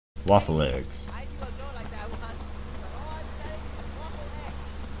Waffle eggs.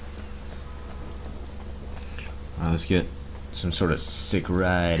 Let's get some sort of sick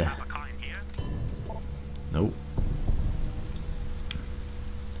ride. Nope.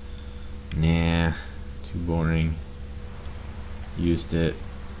 Nah. Too boring. Used it.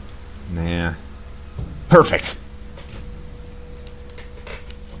 Nah. Perfect!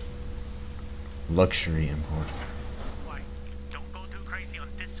 Luxury import. Don't go too crazy on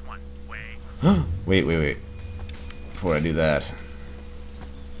this one, Way. Wait. Before I do that,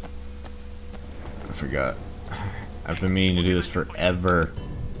 I forgot. I've been meaning to do this forever.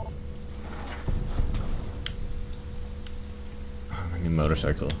 My new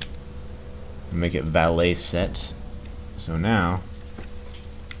motorcycle. Make it valet set. So now,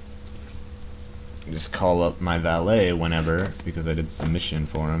 just call up my valet whenever, because I did some mission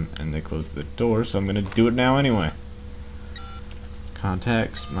for him and they closed the door, so I'm gonna do it now anyway.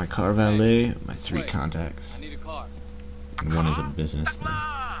 Contacts, my car valet, my 3 contacts. I need a car. And 1 is a business thing.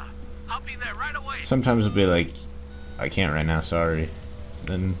 I'll be there right away. Sometimes it'll be like, I can't right now, sorry.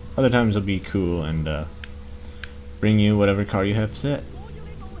 Then other times it'll be cool and bring you whatever car you have set.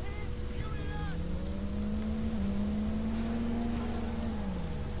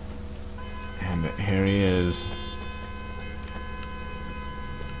 And here he is.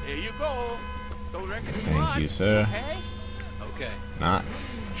 Here you go. Don't reckon you Thank you, sir. Okay? Okay. Not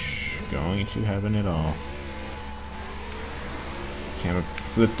going to happen at all. Camera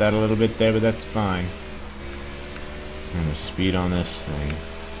flipped that a little bit there, but that's fine. And the speed on this thing.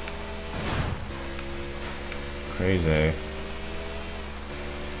 Crazy.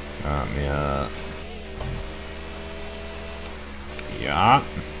 Yeah. Yeah.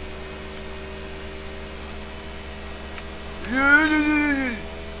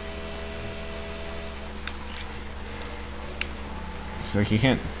 It's like you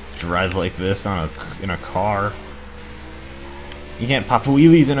can't drive like this on in a car. You can't pop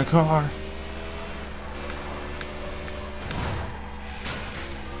wheelies in a car.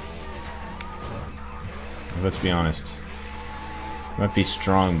 Let's be honest. You might be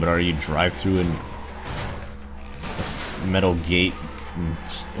strong, but are you drive through a metal gate and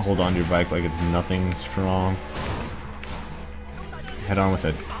hold on to your bike like it's nothing strong? Head on with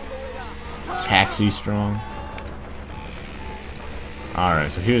a taxi strong?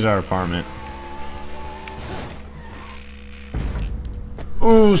 Alright, so here's our apartment.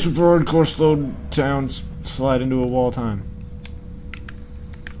 Oh, super hardcore slow down, slide into a wall time.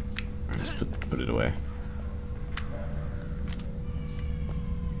 Just put it away.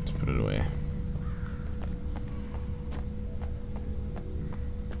 Let's put it away.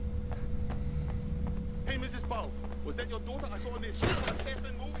 Hey, Mrs. Bow, was that your daughter I saw in this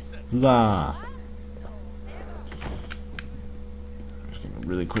assassin movie set? La. Just gonna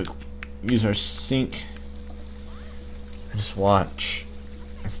really quick use our sink. And just watch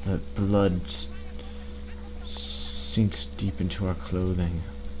as the blood sinks deep into our clothing.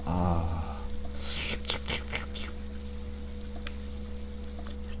 Ah.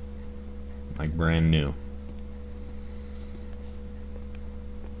 Like brand new.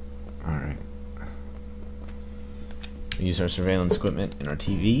 Alright. Use our surveillance equipment in our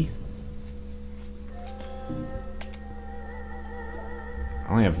TV. I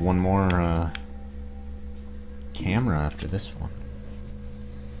only have one more camera after this one.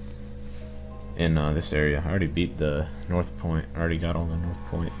 In this area. I already beat the North Point. I already got all the North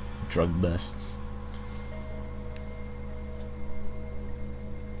Point drug busts.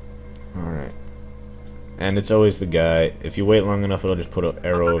 Alright. And it's always the guy. If you wait long enough, it'll just put an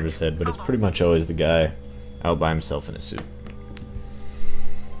arrow over his head, but it's pretty much always the guy out by himself in a suit.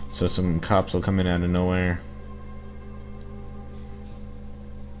 So some cops will come in out of nowhere.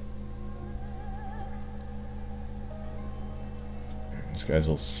 These guys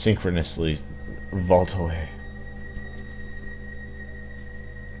will synchronously vault away.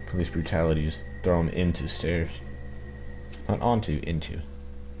 Police brutality, just throw them into stairs. Not onto, into.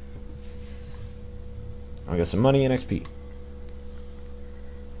 I got some money and XP.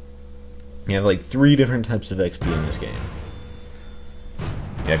 You have like 3 different types of XP in this game.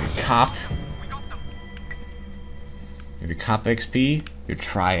 You have your cop. You have your cop XP, your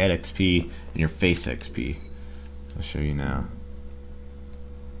triad XP, and your face XP. I'll show you now.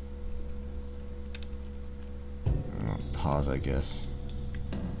 I'll pause, I guess.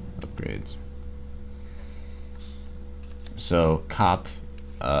 Upgrades. So cop,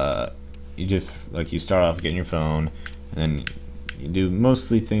 you just like you start off getting your phone, and then you do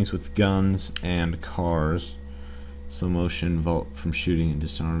mostly things with guns and cars. Slow motion, vault from shooting and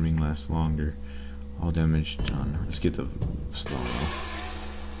disarming lasts longer. All damage done. Let's get the slow.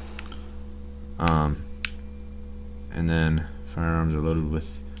 And then firearms are loaded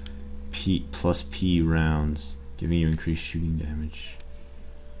with P rounds, giving you increased shooting damage.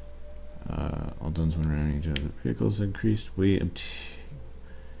 All guns when running each other vehicles increased weight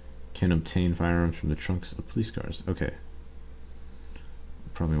can obtain firearms from the trunks of police cars. Okay.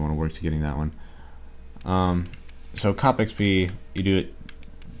 Probably want to work to getting that one. So cop XP, you do it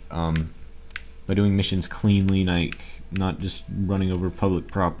by doing missions cleanly, like not just running over public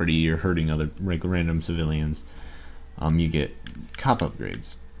property or hurting other random civilians. You get cop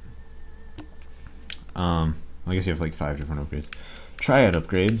upgrades. I guess you have like 5 different upgrades. Triad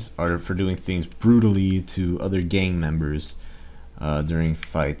upgrades are for doing things brutally to other gang members during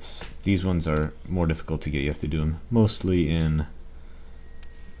fights. These ones are more difficult to get. You have to do them mostly in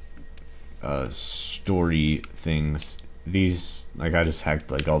story things. These, like, I just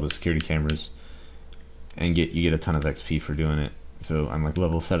hacked like all the security cameras, and you get a ton of XP for doing it. So I'm like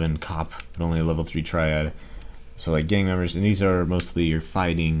level 7 cop, but only a level 3 triad. So like gang members, and these are mostly your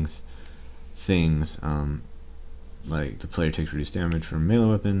fightings things. Like the player takes reduced damage from melee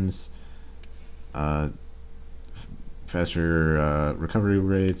weapons, faster recovery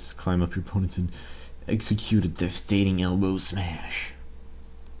rates, climb up your opponents and execute a devastating elbow smash.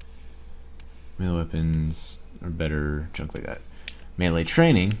 Melee weapons are better, junk like that. Melee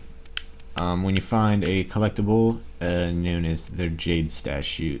training, when you find a collectible known as their jade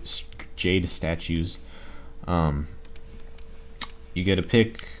statues, you get a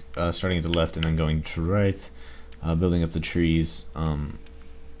pick starting at the left and then going to the right, building up the trees.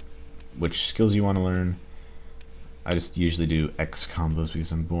 Which skills you want to learn? I just usually do X combos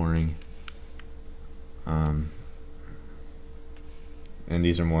because I'm boring. And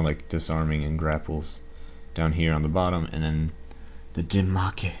these are more like disarming and grapples down here on the bottom, and then the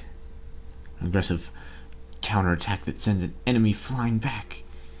Dimake, an aggressive counterattack that sends an enemy flying back.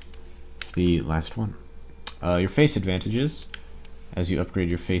 It's the last one. Your face advantages. As you upgrade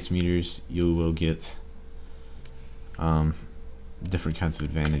your face meters, you will get different kinds of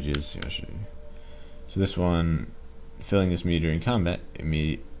advantages. Here, I'll show you. So this one, filling this meter in combat,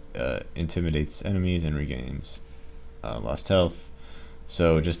 intimidates enemies and regains lost health.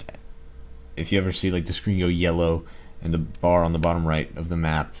 So just if you ever see like the screen go yellow and the bar on the bottom right of the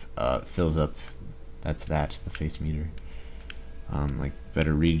map fills up, the face meter. Like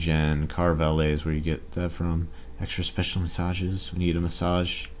better regen, car valets, where you get that from. Extra special massages. When you get a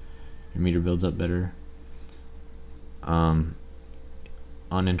massage, your meter builds up better.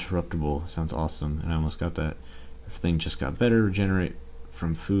 Uninterruptible sounds awesome, and I almost got that. Everything just got better. Regenerate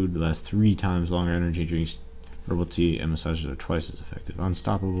from food lasts 3 times longer. Energy drinks, herbal tea, and massages are twice as effective.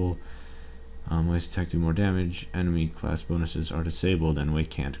 Unstoppable. Ways to attack do more damage. Enemy class bonuses are disabled, and we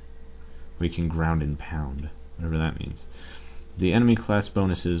can ground and pound, whatever that means. The enemy class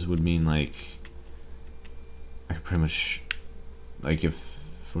bonuses would mean like pretty much like if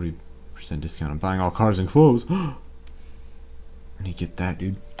 40% discount on buying all cars and clothes. And you get that,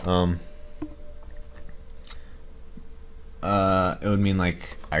 dude. It would mean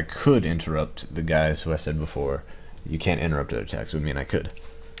like I could interrupt the guys who I said before you can't interrupt their attacks. It would mean I could.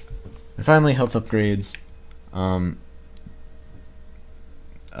 And finally, health upgrades.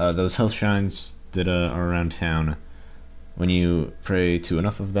 Those health shrines that are around town, when you pray to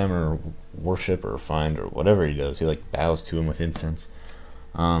enough of them, or worship, or find, or whatever he does, he like bows to him with incense.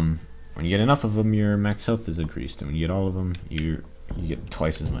 When you get enough of them, your max health is increased, and when you get all of them, you get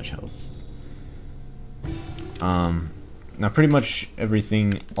twice as much health. Now pretty much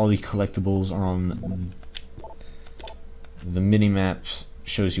everything, all the collectibles are on the mini maps.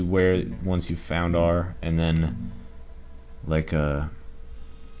 Shows you where ones you found are, and then like all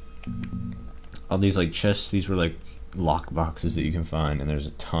these like chests. These were like lock boxes that you can find, and there's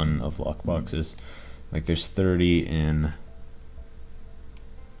a ton of lock boxes. Like there's 30 in,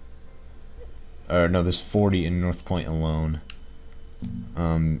 or no, there's 40 in North Point alone.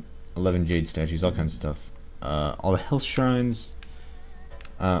 11 jade statues, all kinds of stuff. All the health shrines.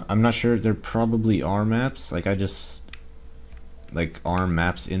 I'm not sure. There probably are maps. Like are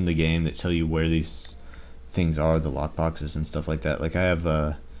maps in the game that tell you where these things are, the lock boxes and stuff like that. Like I have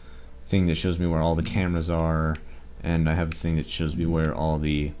a thing that shows me where all the cameras are, and I have a thing that shows me where all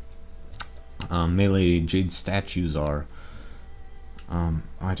the melee jade statues are. Oh,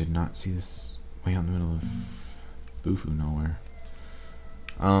 I did not see this way out in the middle of Bufu nowhere.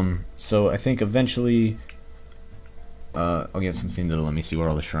 So I think eventually I'll get something that'll let me see where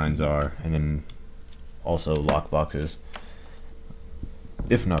all the shrines are, and then also lock boxes.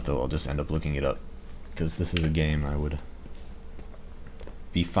 If not, though, I'll just end up looking it up, because this is a game I would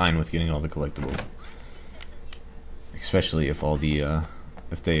be fine with getting all the collectibles, especially if all the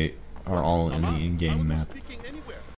if they are all in the in-game map. Speaking anyway.